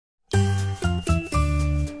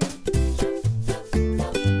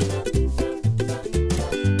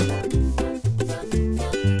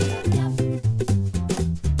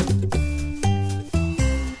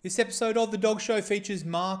This episode of The Dog Show features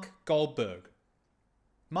Marc Goldberg.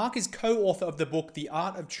 Marc is co-author of the book The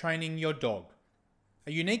Art of Training Your Dog,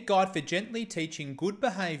 a unique guide for gently teaching good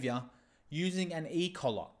behaviour using an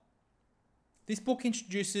e-collar. This book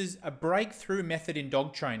introduces a breakthrough method in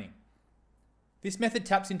dog training. This method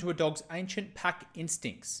taps into a dog's ancient pack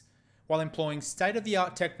instincts while employing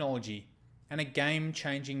state-of-the-art technology and a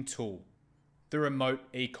game-changing tool, the remote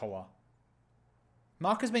e-collar.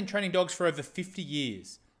 Marc has been training dogs for over 50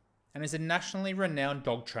 years and is a nationally renowned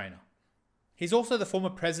dog trainer. He's also the former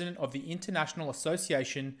president of the International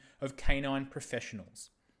Association of Canine Professionals.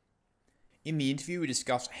 In the interview, we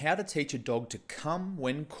discussed how to teach a dog to come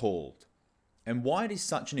when called and why it is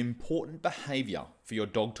such an important behaviour for your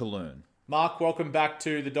dog to learn. Marc, welcome back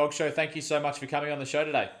to The Dog Show. Thank you so much for coming on the show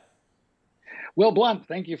today. Will Blunt,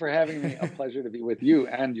 thank you for having me. A pleasure to be with you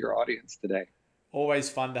and your audience today. Always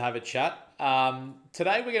fun to have a chat.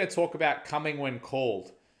 Today we're going to talk about coming when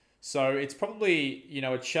called. So it's probably,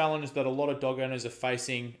 a challenge that a lot of dog owners are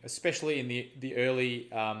facing, especially in the early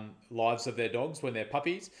lives of their dogs when they're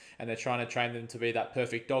puppies and they're trying to train them to be that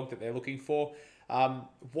perfect dog that they're looking for.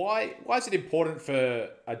 Why is it important for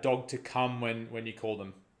a dog to come when you call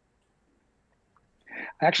them?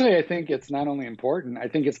 Actually, I think it's not only important, I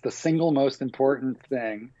think it's the single most important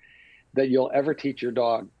thing that you'll ever teach your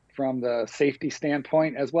dog from the safety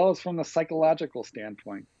standpoint as well as from the psychological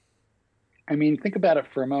standpoint. I mean, think about it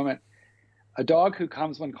for a moment. A dog who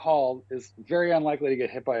comes when called is very unlikely to get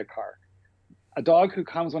hit by a car. A dog who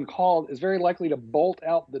comes when called is very likely to bolt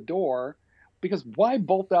out the door, because why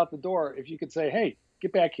bolt out the door if you could say, hey,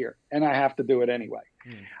 get back here, and I have to do it anyway.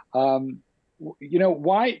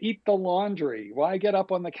 Why eat the laundry? Why get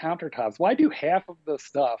up on the countertops? Why do half of the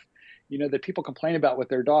stuff, that people complain about with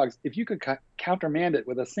their dogs? If you could countermand it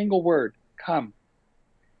with a single word, come.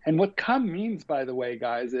 And what come means, by the way,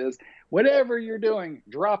 guys, is whatever you're doing,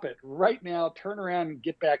 drop it right now, turn around and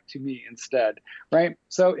get back to me instead, right?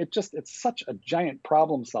 So it's such a giant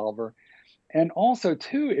problem solver. And also,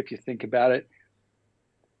 too, if you think about it,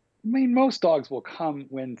 I mean, most dogs will come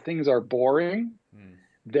when things are boring,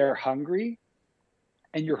 they're hungry,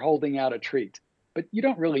 and you're holding out a treat. But you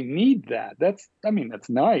don't really need that. That's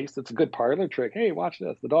nice. It's a good parlor trick. Hey, watch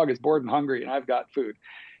this. The dog is bored and hungry, and I've got food.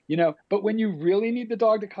 But when you really need the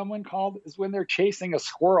dog to come when called is when they're chasing a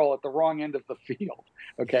squirrel at the wrong end of the field.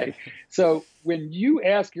 Okay. So when you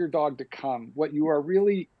ask your dog to come, what you are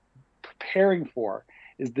really preparing for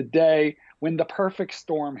is the day when the perfect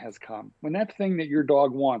storm has come, when that thing that your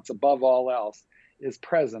dog wants above all else is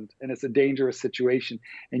present and it's a dangerous situation.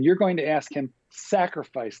 And you're going to ask him,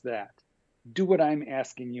 sacrifice that. Do what I'm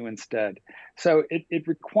asking you instead. So it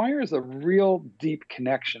requires a real deep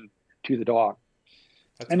connection to the dog.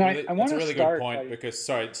 That's a really good point because,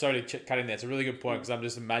 sorry to cut in there. It's a really good point because I'm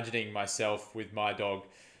just imagining myself with my dog.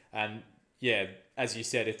 And yeah, as you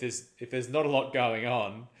said, if there's not a lot going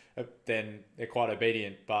on, then they're quite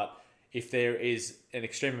obedient. But if there is an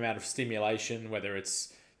extreme amount of stimulation, whether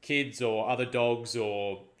it's kids or other dogs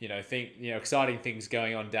or, exciting things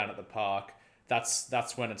going on down at the park,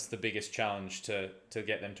 that's when it's the biggest challenge to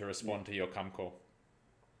get them to respond to your come call.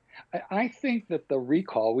 I think that the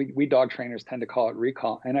recall, we dog trainers tend to call it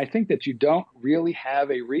recall. And I think that you don't really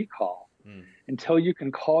have a recall until you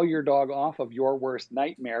can call your dog off of your worst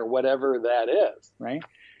nightmare, whatever that is, right?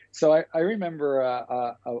 So I remember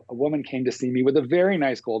a woman came to see me with a very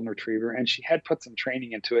nice golden retriever, and she had put some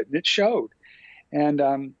training into it, and it showed.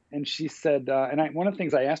 And she said, one of the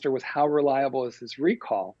things I asked her was, how reliable is his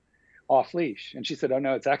recall off leash? And she said, oh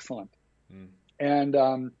no, it's excellent. And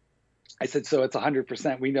I said, so it's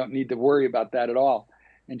 100%. We don't need to worry about that at all.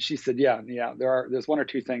 And she said, yeah, there's one or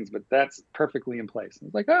two things, but that's perfectly in place. I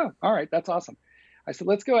was like, oh, all right, that's awesome. I said,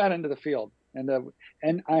 let's go out into the field.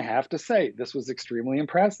 And I have to say, this was extremely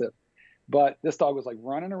impressive. But this dog was like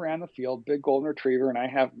running around the field, big golden retriever, and I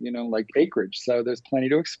have, acreage. So there's plenty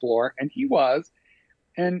to explore. And he was.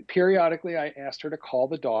 And periodically I asked her to call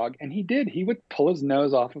the dog, and he did. He would pull his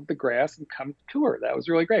nose off of the grass and come to her. That was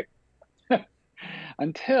really great.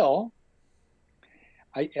 Until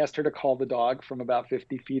I asked her to call the dog from about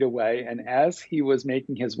 50 feet away. And as he was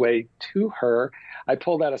making his way to her, I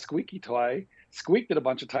pulled out a squeaky toy, squeaked it a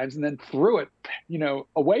bunch of times, and then threw it,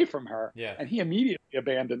 away from her. Yeah. And he immediately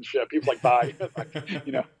abandoned ship. He was like, bye.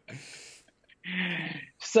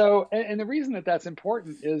 So, and the reason that that's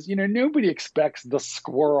important is, nobody expects the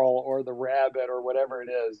squirrel or the rabbit or whatever it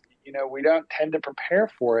is. We don't tend to prepare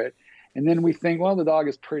for it. And then we think, well, the dog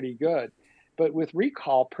is pretty good. But with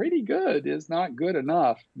recall, pretty good is not good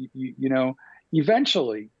enough.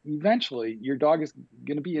 Eventually, your dog is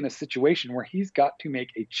going to be in a situation where he's got to make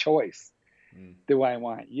a choice. Do I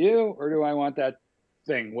want you or do I want that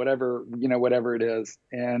thing, whatever, whatever it is.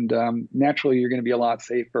 And naturally, you're going to be a lot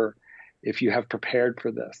safer if you have prepared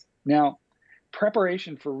for this. Now,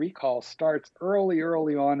 preparation for recall starts early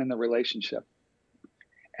on in the relationship.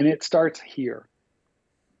 And it starts here.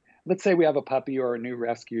 Let's say we have a puppy or a new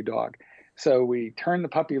rescue dog. So we turn the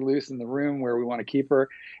puppy loose in the room where we want to keep her.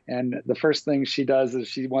 And the first thing she does is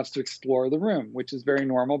she wants to explore the room, which is very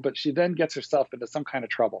normal, but she then gets herself into some kind of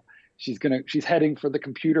trouble. She's heading for the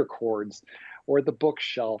computer cords or the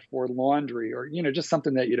bookshelf or laundry or, just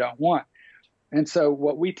something that you don't want. And so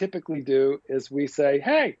what we typically do is we say,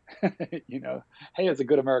 hey, hey is a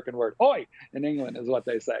good American word. Oi, in England is what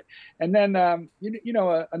they say. And then,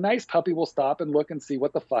 a nice puppy will stop and look and see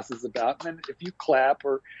what the fuss is about. And then if you clap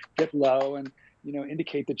or get low and,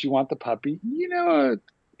 indicate that you want the puppy, a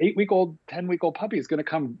 8-week-old, 10-week-old puppy is going to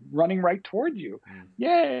come running right toward you.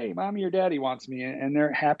 Yay, mommy or daddy wants me. And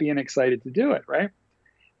they're happy and excited to do it, right?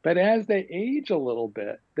 But as they age a little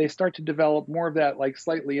bit, they start to develop more of that like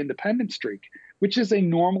slightly independent streak, which is a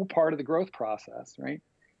normal part of the growth process, right?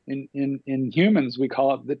 In humans, we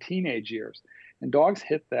call it the teenage years. And dogs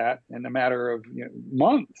hit that in a matter of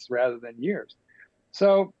months rather than years.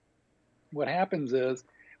 So what happens is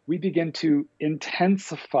we begin to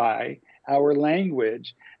intensify our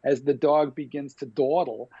language as the dog begins to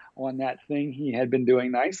dawdle on that thing he had been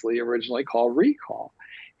doing nicely originally called recall.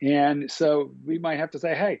 And so we might have to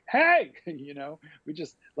say, hey, we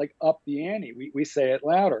just like up the ante. We say it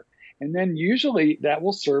louder. And then usually that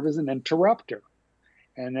will serve as an interrupter.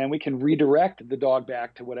 And then we can redirect the dog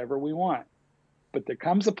back to whatever we want. But there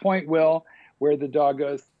comes a point, Will, where the dog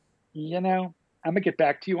goes, I'm going to get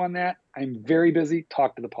back to you on that. I'm very busy.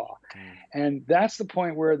 Talk to the paw. And that's the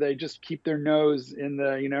point where they just keep their nose in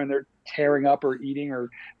the, and they're tearing up or eating, or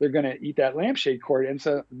they're going to eat that lampshade cord. And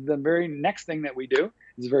so the very next thing that we do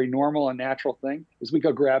is a very normal and natural thing is we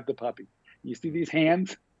go grab the puppy. You see these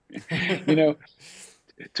hands,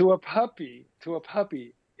 to a puppy,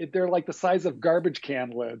 they're like the size of garbage can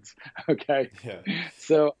lids. Okay. Yeah.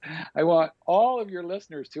 So I want all of your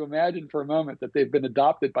listeners to imagine for a moment that they've been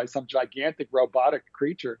adopted by some gigantic robotic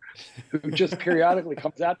creature who just periodically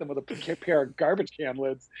comes at them with a pair of garbage can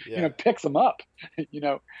lids, picks them up,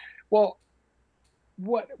 Well,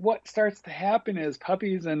 what starts to happen is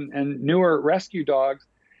puppies and newer rescue dogs,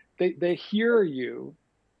 they hear you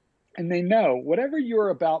and they know whatever you're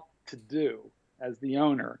about to do as the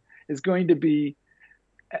owner is going to be,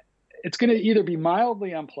 it's going to either be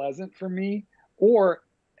mildly unpleasant for me or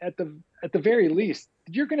at the very least,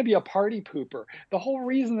 you're going to be a party pooper. The whole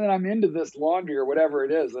reason that I'm into this laundry or whatever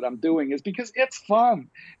it is that I'm doing is because it's fun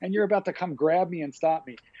and you're about to come grab me and stop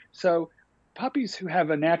me. So puppies who have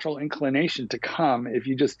a natural inclination to come, if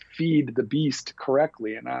you just feed the beast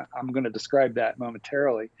correctly, and I'm going to describe that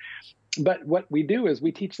momentarily. But what we do is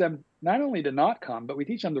we teach them not only to not come, but we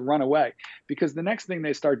teach them to run away, because the next thing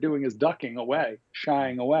they start doing is ducking away,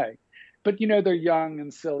 shying away. But, they're young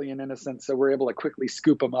and silly and innocent, so we're able to quickly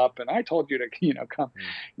scoop them up. And I told you to, come,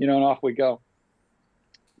 and off we go.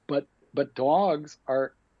 But dogs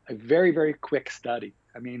are a very, very quick study.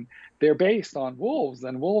 I mean, they're based on wolves,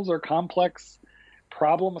 and wolves are complex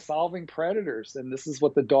problem-solving predators. And this is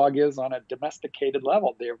what the dog is on a domesticated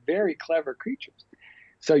level. They're very clever creatures.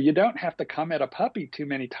 So you don't have to come at a puppy too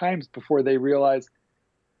many times before they realize,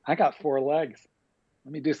 I got 4 legs.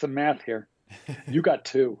 Let me do some math here. You got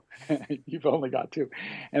 2. You've only got 2.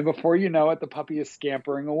 And before you know it, the puppy is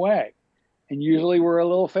scampering away. And usually we're a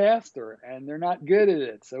little faster, and they're not good at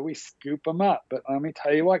it. So we scoop them up. But let me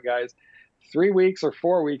tell you what, guys, 3 weeks or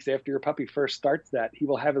 4 weeks after your puppy first starts that, he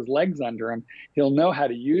will have his legs under him. He'll know how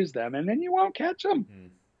to use them, and then you won't catch him.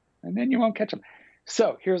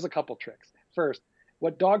 So here's a couple tricks. First,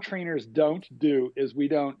 what dog trainers don't do is we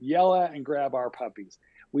don't yell at and grab our puppies.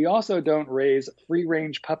 We also don't raise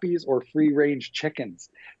free-range puppies or free-range chickens,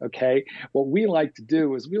 okay? What we like to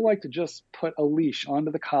do is we like to just put a leash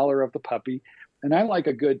onto the collar of the puppy, and I like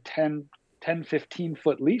a good 10,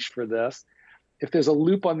 15-foot leash for this. If there's a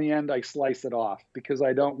loop on the end, I slice it off because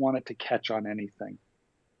I don't want it to catch on anything.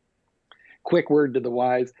 Quick word to the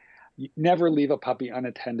wise, never leave a puppy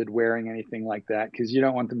unattended wearing anything like that, because you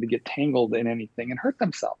don't want them to get tangled in anything and hurt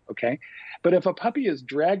themselves, okay? But if a puppy is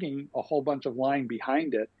dragging a whole bunch of line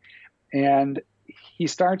behind it and he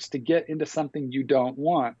starts to get into something you don't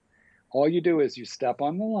want, all you do is you step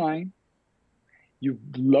on the line, you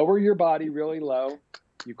lower your body really low,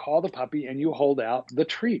 you call the puppy, and you hold out the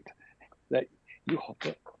treat.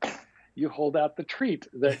 You hold out the treat.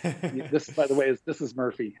 This, by the way, this is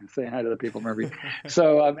Murphy. Say hi to the people, Murphy.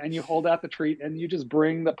 So, and you hold out the treat, and you just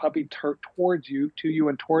bring the puppy towards you, to you,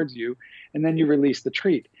 and then you release the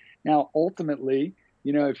treat. Now, ultimately,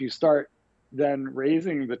 if you start than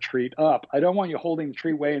raising the treat up. I don't want you holding the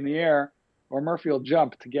treat way in the air, or Murphy will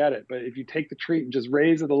jump to get it. But if you take the treat and just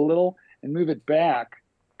raise it a little and move it back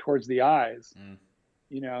towards the eyes,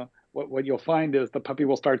 you know, what you'll find is the puppy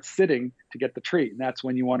will start sitting to get the treat, and that's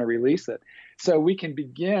when you want to release it. So we can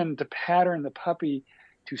begin to pattern the puppy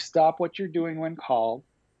to stop what you're doing when called,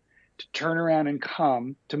 to turn around and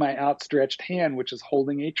come to my outstretched hand, which is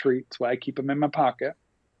holding a treat. That's why I keep them in my pocket.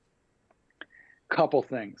 Couple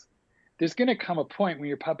things. There's going to come a point when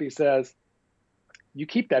your puppy says, you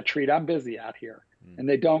keep that treat, I'm busy out here, and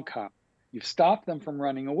they don't come. You've stopped them from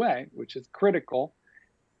running away, which is critical.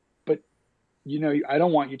 But, you know, I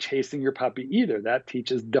don't want you chasing your puppy either. That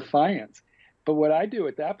teaches defiance. But what I do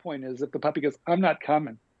at that point is if the puppy goes, I'm not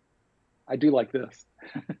coming, I do like this.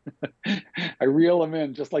 I reel them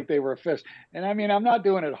in just like they were a fish. And I mean, I'm not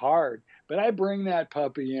doing it hard, but I bring that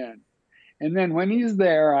puppy in. And then when he's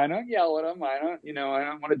there, I don't yell at him. I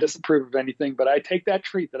don't want to disapprove of anything, but I take that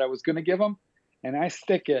treat that I was going to give him and I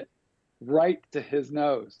stick it right to his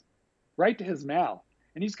nose, right to his mouth.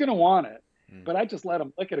 And he's going to want it, but I just let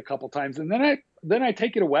him lick it a couple times. And then I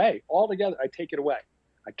take it away altogether. I take it away.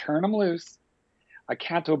 I turn him loose. I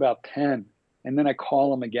count to about 10, and then I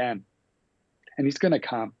call him again. And he's going to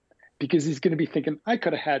come because he's going to be thinking, I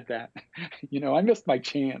could have had that. I missed my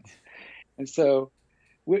chance. And so,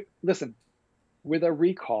 listen, with a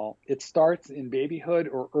recall, it starts in babyhood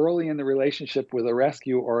or early in the relationship with a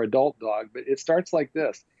rescue or adult dog. But it starts like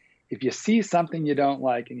this. If you see something you don't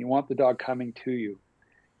like and you want the dog coming to you,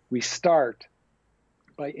 we start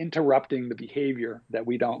by interrupting the behavior that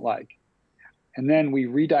we don't like. And then we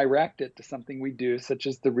redirect it to something we do, such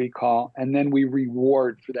as the recall, and then we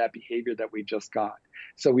reward for that behavior that we just got.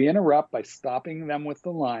 So we interrupt by stopping them with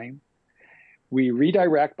the line. We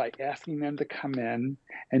redirect by asking them to come in,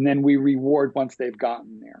 and then we reward once they've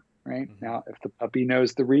gotten there, right? Now, if the puppy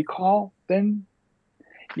knows the recall, then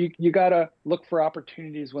you got to look for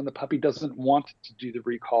opportunities when the puppy doesn't want to do the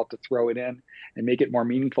recall to throw it in and make it more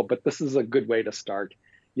meaningful. But this is a good way to start.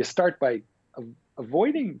 You start by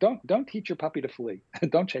avoiding, don't teach your puppy to flee.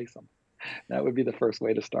 Don't chase them. That would be the first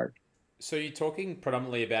way to start. So you're talking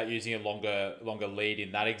predominantly about using a longer lead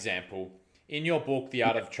in that example. In your book, The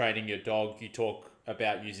Art of Training Your Dog, you talk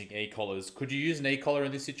about using e-collars. Could you use an e-collar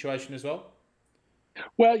in this situation as well?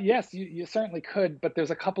 Well, yes, you certainly could, but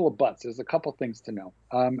there's a couple of buts. There's a couple things to know.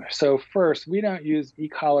 So first, we don't use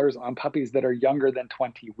e-collars on puppies that are younger than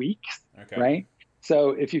 20 weeks, right?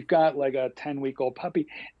 So if you've got like a 10-week-old puppy,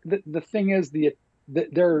 the thing is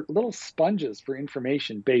they're little sponges for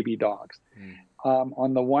information, baby dogs,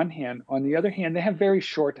 on the one hand. On the other hand, they have very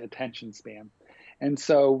short attention span. And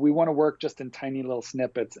so we want to work just in tiny little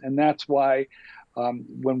snippets. And that's why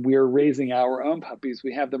when we're raising our own puppies,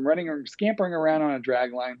 we have them running or scampering around on a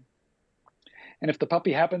drag line. And if the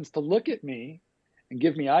puppy happens to look at me and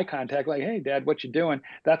give me eye contact, like, hey, Dad, what you doing?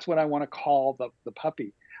 That's what I want to call the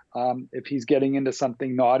puppy. If he's getting into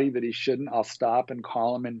something naughty that he shouldn't, I'll stop and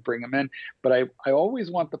call him and bring him in. But I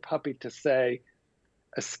always want the puppy to say,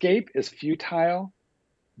 escape is futile,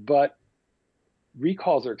 but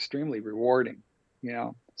recalls are extremely rewarding.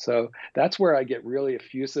 So that's where I get really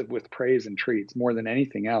effusive with praise and treats more than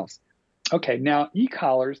anything else. Okay, now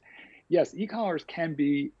e-collars. Yes, e-collars can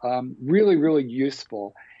be really, really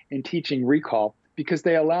useful in teaching recall because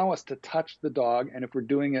they allow us to touch the dog. And if we're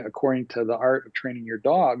doing it according to the Art of Training Your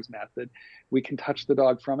Dog's method, we can touch the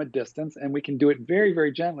dog from a distance and we can do it very,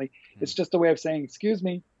 very gently. It's just a way of saying, excuse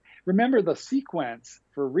me. Remember the sequence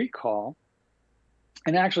for recall.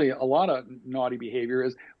 And actually, a lot of naughty behavior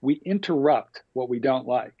is we interrupt what we don't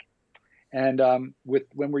like. And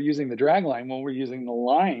when we're using the drag line, when we're using the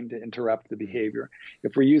line to interrupt the behavior,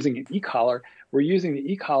 if we're using an e-collar, we're using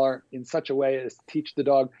the e-collar in such a way as to teach the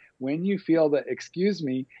dog, when you feel that, excuse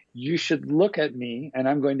me, you should look at me, and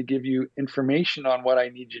I'm going to give you information on what I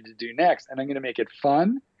need you to do next. And I'm going to make it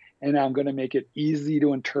fun, and I'm going to make it easy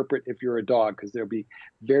to interpret if you're a dog, because there'll be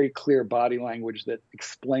very clear body language that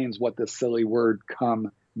explains what this silly word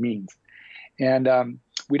come means. And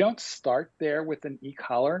we don't start there with an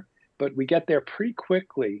e-collar, but we get there pretty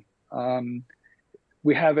quickly.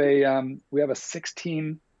 We have a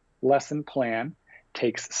 16 lesson plan.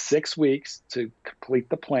 Takes 6 weeks to complete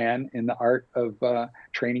the plan in the Art of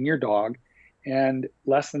Training Your Dog. And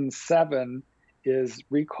lesson 7 is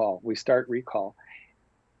recall. We start recall.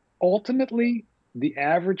 Ultimately, the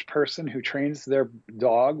average person who trains their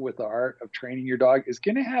dog with the Art of Training Your Dog is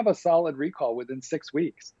going to have a solid recall within 6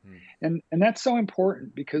 weeks. And that's so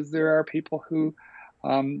important because there are people who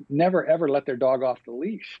never, ever let their dog off the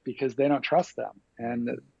leash because they don't trust them.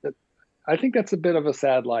 And I think that's a bit of a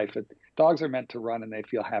sad life. Dogs are meant to run and they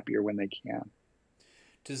feel happier when they can.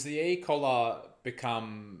 Does the e-collar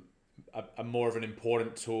become a more of an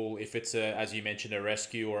important tool if it's as you mentioned, a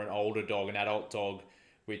rescue or an older dog, an adult dog,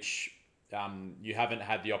 which you haven't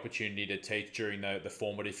had the opportunity to teach during the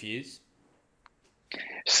formative years?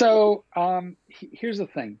 So here's the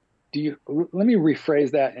thing. Let me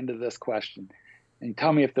rephrase that into this question and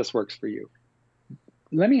tell me if this works for you.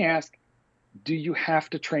 Let me ask, do you have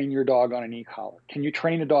to train your dog on an e-collar? Can you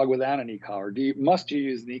train a dog without an e-collar? Must you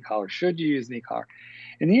use an e-collar? Should you use an e-collar?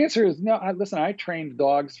 And the answer is no. Listen, I trained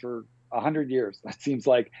dogs for 100 years. That seems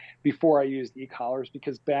like before I used e-collars,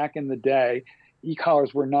 because back in the day,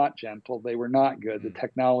 e-collars were not gentle. They were not good. The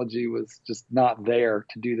technology was just not there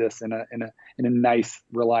to do this in a nice,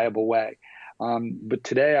 reliable way. But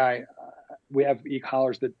today, we have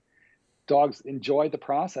e-collars that dogs enjoy the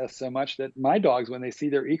process so much that my dogs, when they see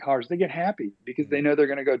their e-collars, they get happy because they know they're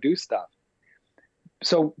going to go do stuff.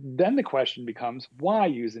 So then the question becomes, why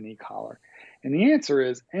use an e-collar? And the answer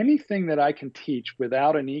is anything that I can teach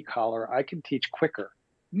without an e-collar, I can teach quicker,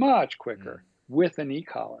 much quicker with an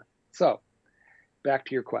e-collar. So back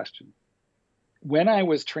to your question. When I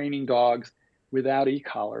was training dogs without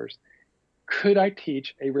e-collars, could I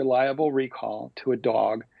teach a reliable recall to a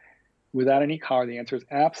dog without an e-collar? The answer is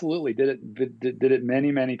absolutely. Did it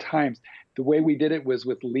many, many times. The way we did it was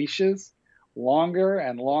with leashes, longer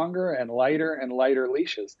and lighter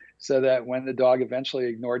leashes, so that when the dog eventually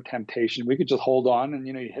ignored temptation, we could just hold on and,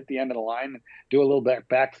 you hit the end of the line and do a little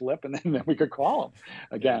back flip, and then we could call him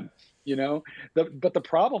again. But the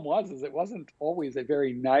problem is it wasn't always a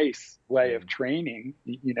very nice way of training,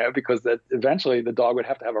 because that eventually the dog would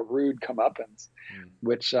have to have a rude comeuppance,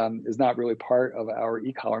 which is not really part of our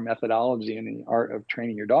e-collar methodology in the art of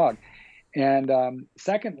training your dog. And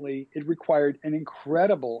secondly, it required an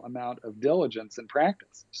incredible amount of diligence and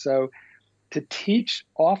practice. So to teach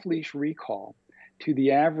off-leash recall to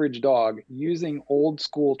the average dog using old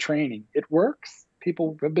school training, it works.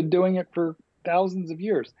 People have been doing it for thousands of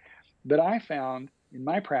years. But I found in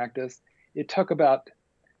my practice, it took about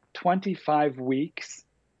 25 weeks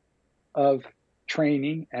of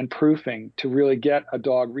training and proofing to really get a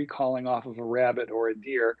dog recalling off of a rabbit or a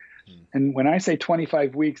deer. And when I say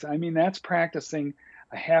 25 weeks, I mean that's practicing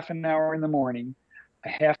a half an hour in the morning, a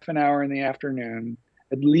half an hour in the afternoon,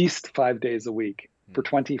 at least 5 days a week for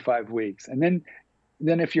 25 weeks. And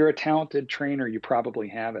then if you're a talented trainer, you probably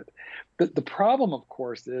have it. But the problem, of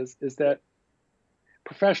course, is that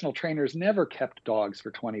professional trainers never kept dogs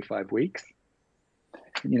for 25 weeks,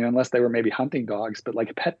 unless they were maybe hunting dogs. But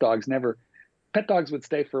like pet dogs would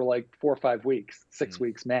stay for like 4 or 5 weeks, 6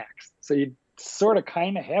 weeks max. So you sort of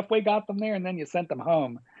kind of halfway got them there, and then you sent them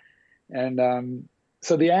home. And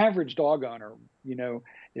so the average dog owner,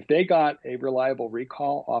 if they got a reliable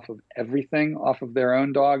recall off of everything off of their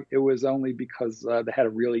own dog, it was only because they had a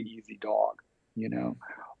really easy dog,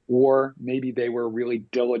 or maybe they were really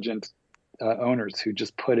diligent owners who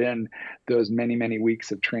just put in those many, many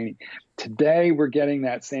weeks of training. Today, we're getting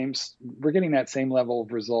that same level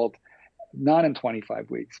of result, not in 25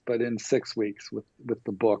 weeks, but in 6 weeks with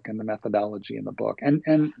the book and the methodology in the book.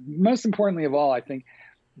 And most importantly of all, I think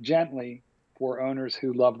gently for owners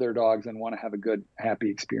who love their dogs and want to have a good, happy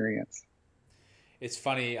experience. It's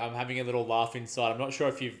funny. I'm having a little laugh inside. I'm not sure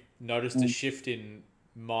if you've noticed a shift in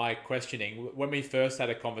my questioning. When we first had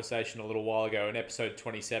a conversation a little while ago in episode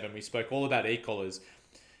 27, we spoke all about e-collars.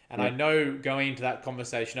 And I know going into that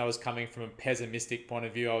conversation, I was coming from a pessimistic point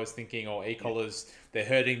of view. I was thinking, e-collars, they're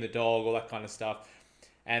hurting the dog, all that kind of stuff.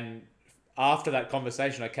 And after that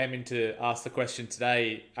conversation, I came in to ask the question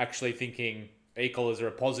today, actually thinking e-collars are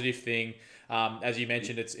a positive thing. As you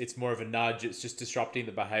mentioned, it's more of a nudge. It's just disrupting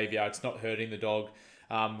the behavior. It's not hurting the dog,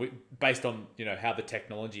 based on, how the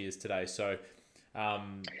technology is today. So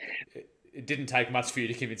it didn't take much for you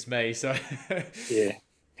to convince me. So yeah.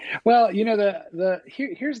 Well,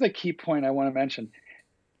 here's the key point I want to mention.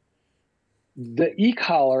 The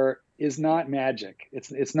e-collar is not magic.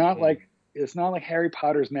 It's not like Harry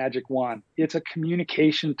Potter's magic wand. It's a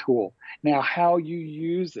communication tool. Now, how you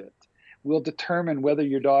use it will determine whether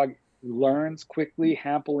your dog learns quickly,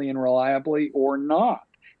 happily, and reliably or not,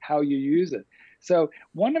 how you use it. So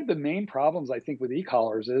one of the main problems, I think, with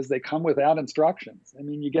e-collars is they come without instructions. I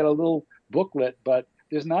mean, you get a little booklet, but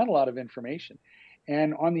there's not a lot of information.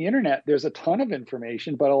 And on the internet, there's a ton of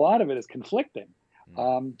information, but a lot of it is conflicting.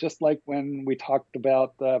 Just like when we talked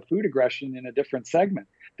about food aggression in a different segment,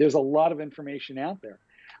 there's a lot of information out there.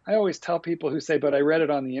 I always tell people who say, but I read it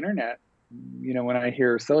on the internet, when I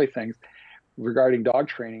hear silly things regarding dog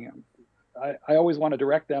training, I always want to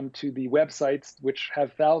direct them to the websites which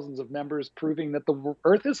have thousands of members proving that the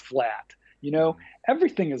earth is flat.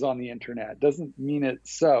 Everything is on the internet. Doesn't mean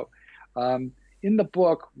it's so. in the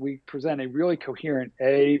book, we present a really coherent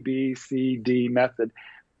A, B, C, D method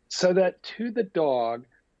so that to the dog,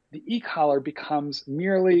 the e-collar becomes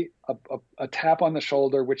merely a tap on the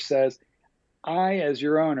shoulder, which says, I, as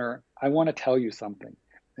your owner, I want to tell you something.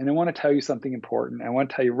 And I want to tell you something important. I want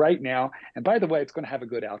to tell you right now. And by the way, it's going to have a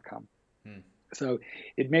good outcome. So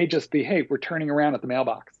it may just be, hey, we're turning around at the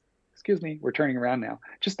mailbox. Excuse me, we're turning around now.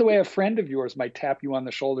 Just the way a friend of yours might tap you on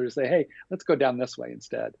the shoulder to say, hey, let's go down this way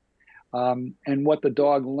instead. And what the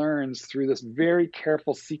dog learns through this very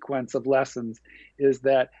careful sequence of lessons is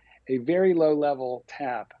that a very low level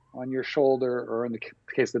tap on your shoulder, or in the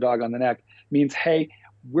case of the dog, on the neck, means, hey,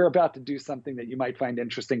 we're about to do something that you might find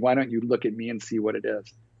interesting. Why don't you look at me and see what it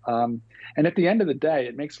is? And at the end of the day,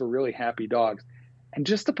 it makes for really happy dogs. And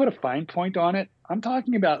just to put a fine point on it, I'm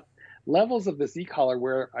talking about levels of this e-collar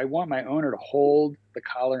where I want my owner to hold the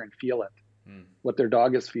collar and feel it, what their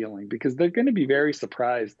dog is feeling, because they're going to be very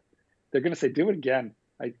surprised. They're going to say, do it again.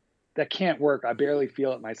 That can't work. I barely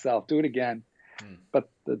feel it myself. Do it again. But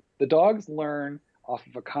the dogs learn off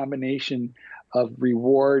of a combination of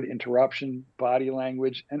reward, interruption, body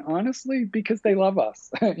language, and honestly, because they love us,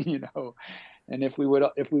 And if we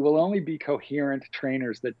will only be coherent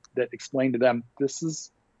trainers that explain to them,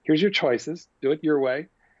 here's your choices, do it your way.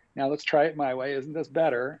 Now let's try it my way. Isn't this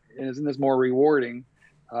better? Isn't this more rewarding?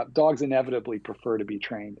 Dogs inevitably prefer to be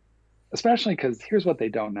trained, especially because here's what they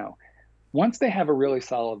don't know. Once they have a really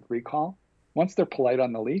solid recall, once they're polite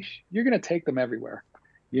on the leash, you're going to take them everywhere.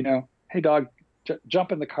 Hey dog,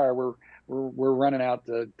 jump in the car. We're running out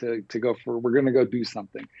to go we're going to go do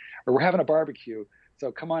something, or we're having a barbecue.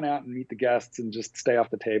 So come on out and meet the guests and just stay off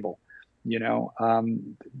the table,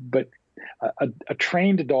 But a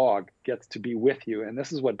trained dog gets to be with you, and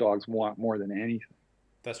this is what dogs want more than anything.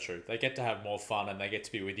 That's true. They get to have more fun and they get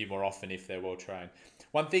to be with you more often if they're well trained.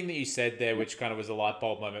 One thing that you said there, which kind of was a light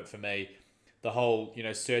bulb moment for me, the whole,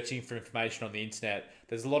 searching for information on the internet.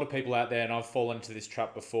 There's a lot of people out there, and I've fallen into this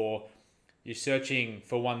trap before. You're searching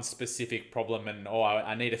for one specific problem and,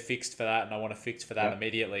 I need a fix for that and I want a fix for that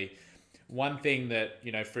immediately. One thing that,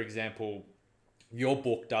 for example, your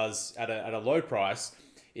book does at a low price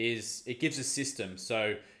is it gives a system.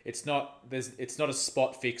 So it's not a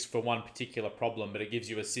spot fix for one particular problem, but it gives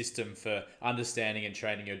you a system for understanding and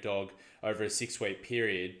training your dog over a 6-week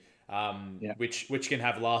period, which can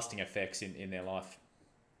have lasting effects in their life.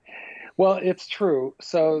 Well, it's true.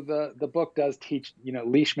 So the book does teach,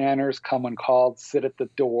 leash manners, come when called, sit at the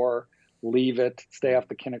door, leave it, stay off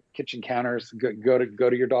the kitchen counters, go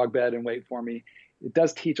to your dog bed and wait for me. It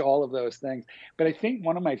does teach all of those things. But I think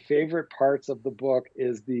one of my favorite parts of the book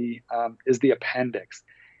is the appendix.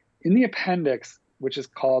 In the appendix, which is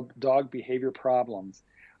called Dog Behavior Problems,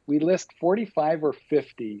 we list 45 or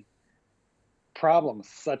 50 problems,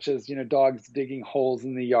 such as, dogs digging holes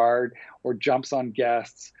in the yard, or jumps on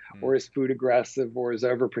guests, or is food aggressive, or is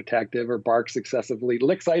overprotective, or barks excessively,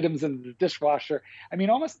 licks items in the dishwasher. I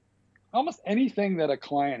mean, almost anything that a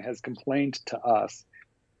client has complained to us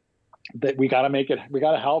that we got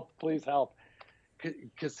to help, please help.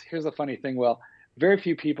 Because here's the funny thing, Will, very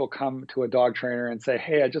few people come to a dog trainer and say,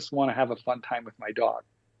 hey, I just want to have a fun time with my dog.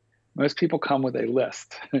 Most people come with a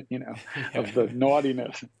list, of the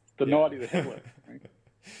naughtiness, naughty hit list. Right?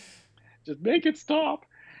 Just make it stop.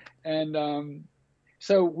 And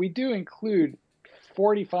so we do include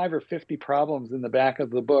 45 or 50 problems in the back of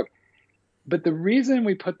the book. But the reason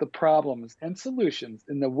we put the problems and solutions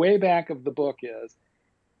in the way back of the book is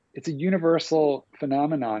it's a universal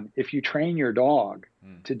phenomenon. If you train your dog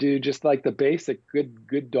to do just like the basic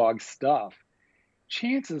good dog stuff,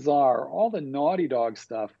 chances are all the naughty dog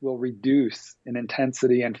stuff will reduce in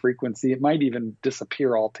intensity and frequency. It might even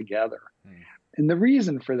disappear altogether. And the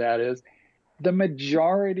reason for that is the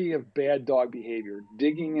majority of bad dog behavior,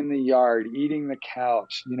 digging in the yard, eating the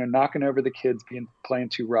couch, knocking over the kids, playing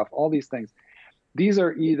too rough, all these things, these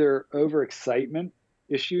are either overexcitement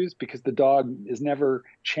issues because the dog is never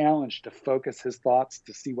challenged to focus his thoughts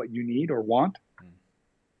to see what you need or want.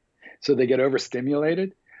 So they get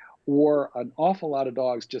overstimulated, or an awful lot of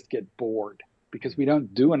dogs just get bored because we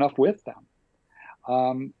don't do enough with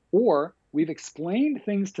them. Or we've explained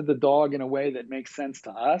things to the dog in a way that makes sense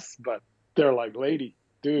to us, but they're like, lady,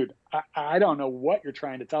 dude, I don't know what you're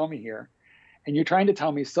trying to tell me here. And you're trying to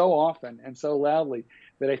tell me so often and so loudly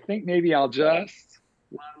that I think maybe I'll just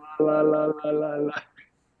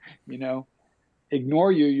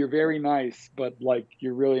ignore you. You're very nice, but like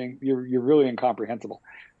you're really incomprehensible.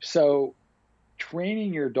 So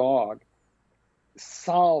training your dog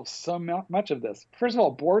solves so much of this. First of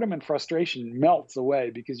all, boredom and frustration melts away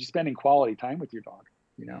because you're spending quality time with your dog,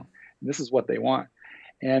 and this is what they want.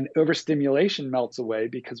 And overstimulation melts away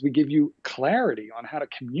because we give you clarity on how to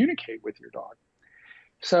communicate with your dog.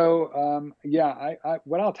 So,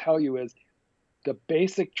 what I'll tell you is the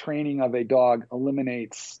basic training of a dog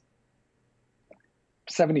eliminates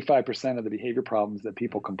 75% of the behavior problems that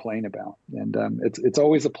people complain about. And it's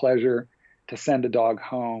always a pleasure to send a dog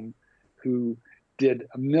home who did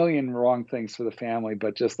a million wrong things for the family,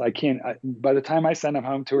 but just by the time I send them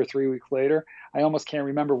home 2 or 3 weeks later, I almost can't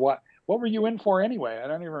remember what were you in for anyway? I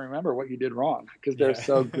don't even remember what you did wrong because they're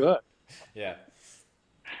so good. Yeah.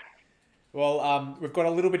 Well, we've got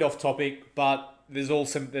a little bit off topic, but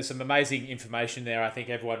there's some amazing information there. I think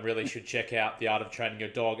everyone really should check out The Art of Training Your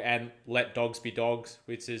Dog and Let Dogs Be Dogs,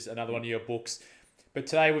 which is another one of your books. But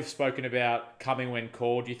today we've spoken about coming when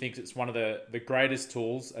called. You think it's one of the greatest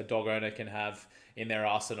tools a dog owner can have in their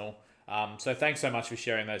arsenal. So thanks so much for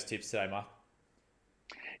sharing those tips today, Marc.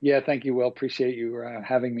 Yeah, thank you, Will. Appreciate you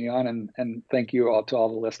having me on, and thank you all to all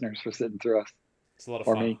the listeners for sitting through us. It's a lot of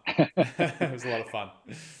fun. Me. It was a lot of fun.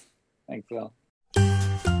 Thanks, Will.